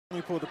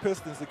For the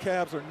Pistons, the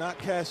Cavs are not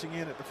cashing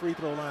in at the free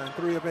throw line,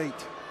 3 of 8.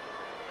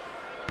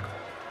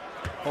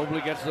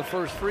 Mobley gets the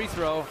first free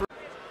throw.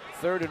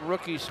 Third in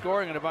rookie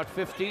scoring at about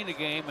 15 a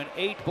game and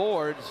 8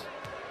 boards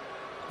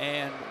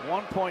and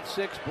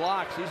 1.6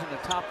 blocks. He's in the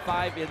top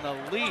 5 in the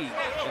league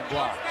in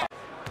blocks.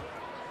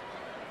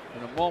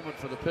 In a moment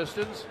for the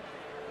Pistons.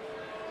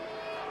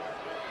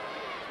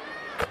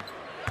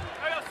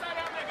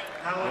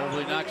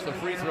 Mobley knocks the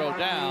free throw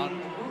down.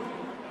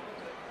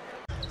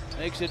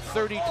 Makes it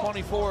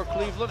 30-24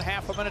 Cleveland.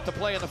 Half a minute to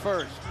play in the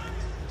first.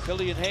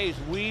 Killian Hayes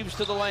weaves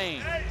to the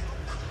lane.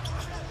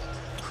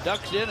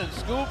 Ducks in and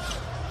scoops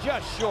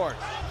just short.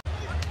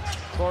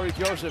 Corey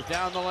Joseph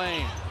down the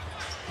lane.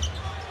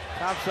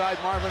 Topside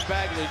Marvin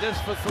Bagley. This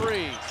for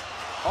 3.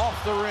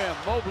 Off the rim.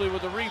 Mobley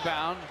with the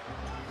rebound.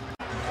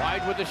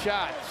 Wide with the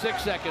shot.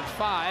 6 seconds.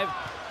 5.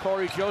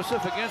 Corey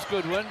Joseph against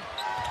Goodwin.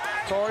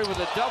 Corey with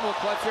a double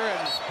clutcher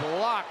and it's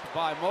blocked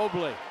by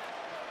Mobley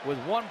with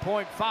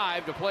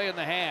 1.5 to play in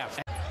the half.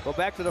 Go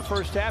back to the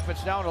first half.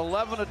 It's now an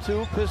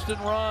 11-2 Piston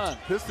run.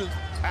 Pistons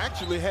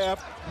actually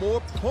have more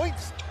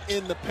points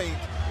in the paint,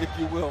 if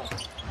you will.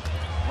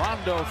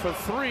 Rondo for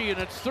 3 and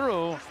it's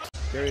through.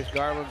 Darius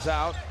Garland's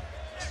out.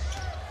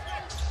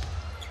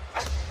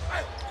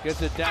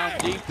 Gets it down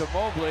deep to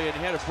Mobley and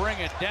he had to bring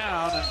it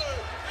down in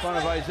front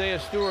of Isaiah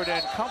Stewart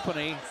and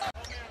company.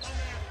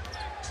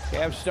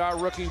 Cavs star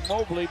rookie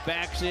Mobley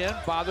backs in,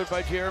 bothered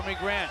by Jeremy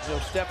Grant. He'll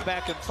step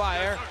back and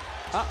fire.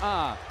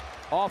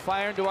 Off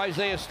iron to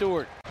Isaiah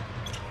Stewart.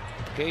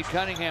 Cade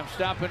Cunningham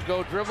stop and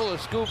go dribble, a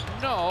scoop,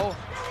 no.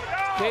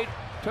 Cade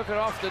took it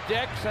off the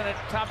deck, sent it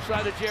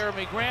topside to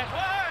Jeremy Grant.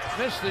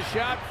 Missed the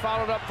shot,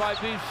 followed up by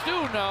Beef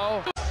Stew,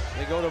 no.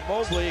 They go to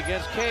Mobley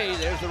against Cade.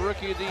 There's the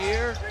Rookie of the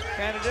Year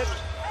candidate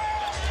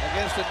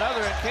against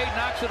another, and Cade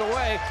knocks it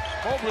away.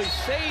 Mobley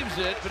saves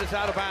it, but it's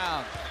out of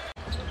bounds.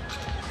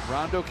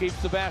 Rondo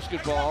keeps the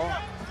basketball.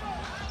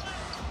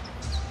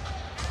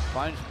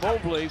 Finds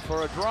Mobley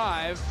for a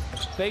drive.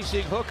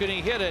 Facing hook, and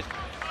he hit it.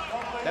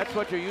 That's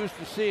what you're used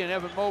to seeing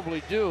Evan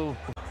Mobley do.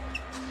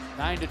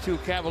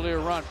 9-2 Cavalier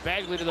run.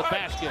 Bagley to the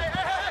basket.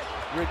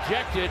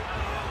 Rejected.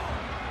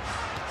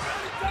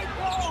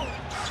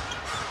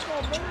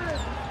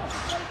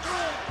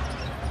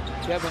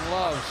 Kevin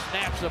Love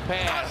snaps a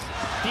pass.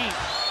 Deep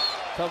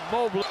to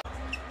Mobley.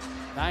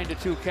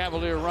 9-2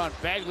 Cavalier run.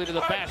 Bagley to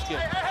the basket.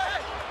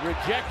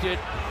 Rejected.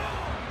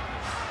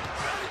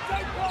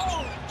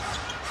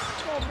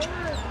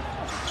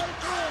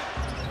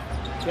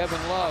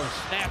 Kevin Love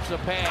snaps a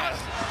pass.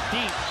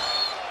 Deep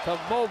to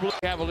Mobley.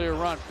 Cavalier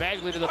run.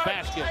 Bagley to the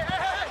basket.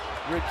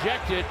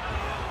 Rejected.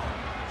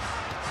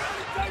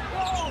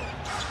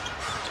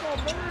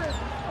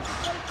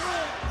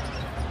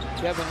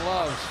 Kevin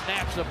Love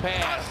snaps a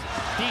pass.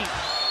 Deep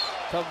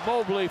to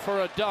Mobley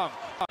for a dunk.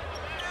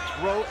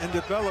 Grow and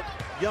develop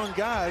young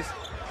guys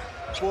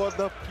for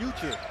the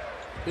future.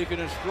 Speaking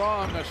of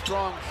strong, a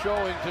strong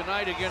showing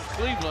tonight against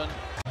Cleveland.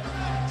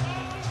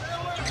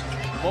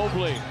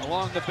 Mobley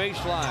along the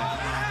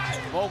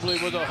baseline. Mobley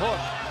with a hook,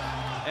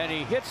 and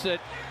he hits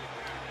it.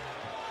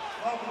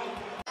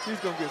 He's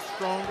going to get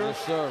stronger,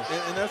 yes, sir.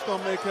 And that's going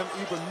to make him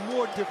even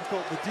more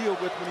difficult to deal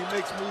with when he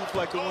makes moves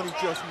like the one he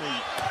just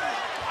made.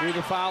 Through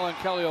the foul, and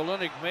Kelly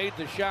Olynyk made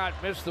the shot,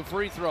 missed the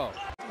free throw.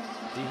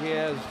 He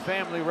has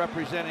family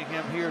representing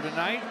him here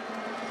tonight.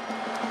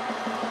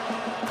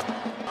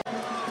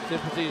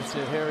 Sympathies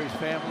to Harry's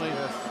family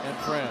and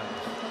friends.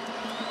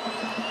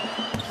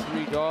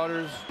 3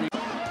 daughters.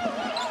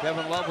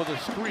 Kevin Love with a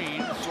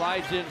screen,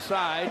 slides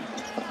inside,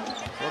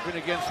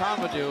 working against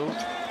Hamidou.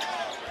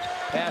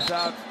 Pass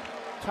out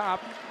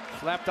top,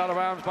 slapped out of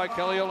bounds by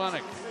Kelly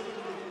Olynyk.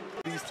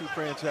 These two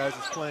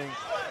franchises playing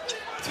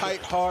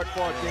tight,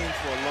 hard-fought games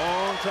for a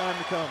long time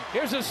to come.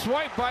 Here's a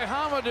swipe by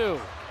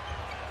Hamidou.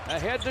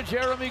 Ahead to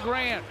Jeremy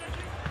Grant.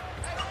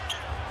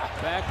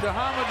 Back to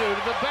Hamidou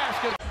to the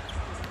basket.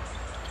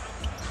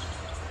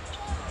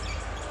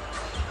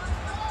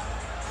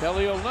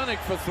 Kelly Olynyk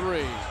for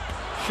 3.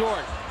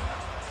 Short.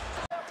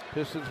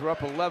 Pistons were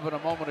up 11 a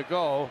moment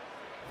ago.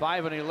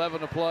 5 and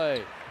 11 to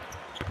play.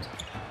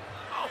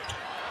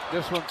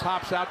 This one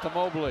pops out to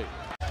Mobley.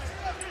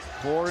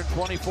 4 and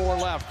 24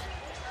 left.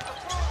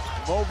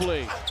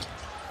 Mobley.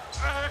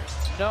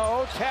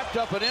 No, tapped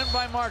up and in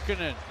by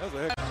Markkanen.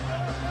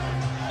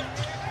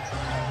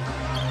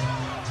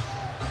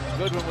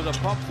 Goodwin with a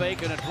pump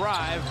fake and a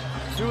drive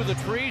through the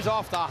trees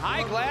off the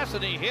high glass,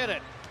 and he hit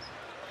it.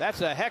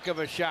 That's a heck of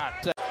a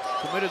shot.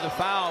 Committed the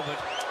foul, but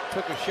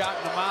took a shot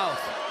in the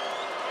mouth.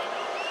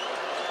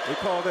 They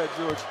call that,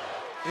 George,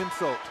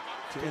 insult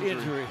to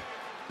injury.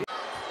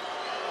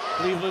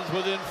 Cleveland's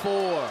within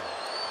 4.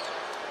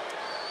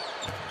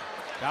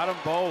 Got them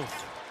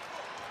both.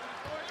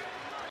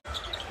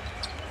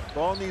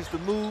 Ball needs to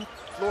move.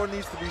 Floor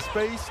needs to be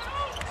spaced.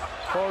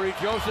 Corey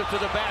Joseph to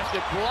the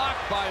basket.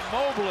 Blocked by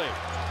Mobley.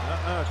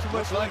 Too much.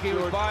 Looks like he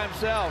was by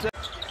himself.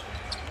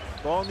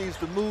 Ball needs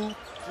to move.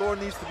 Floor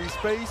needs to be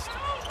spaced.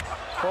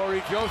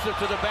 Corey Joseph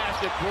to the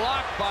basket.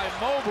 Blocked by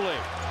Mobley.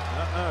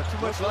 Too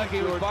much. Looks like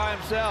he was by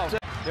himself.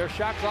 Their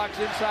shot clock's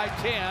inside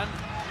 10.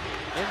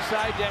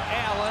 Inside to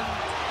Allen.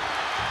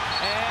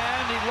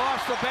 And he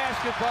lost the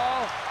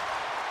basketball.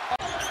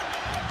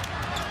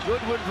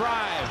 Goodwin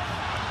drives.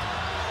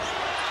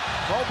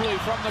 Mobley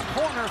from the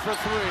corner for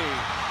three.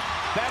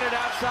 Batted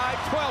outside,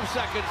 12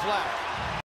 seconds left.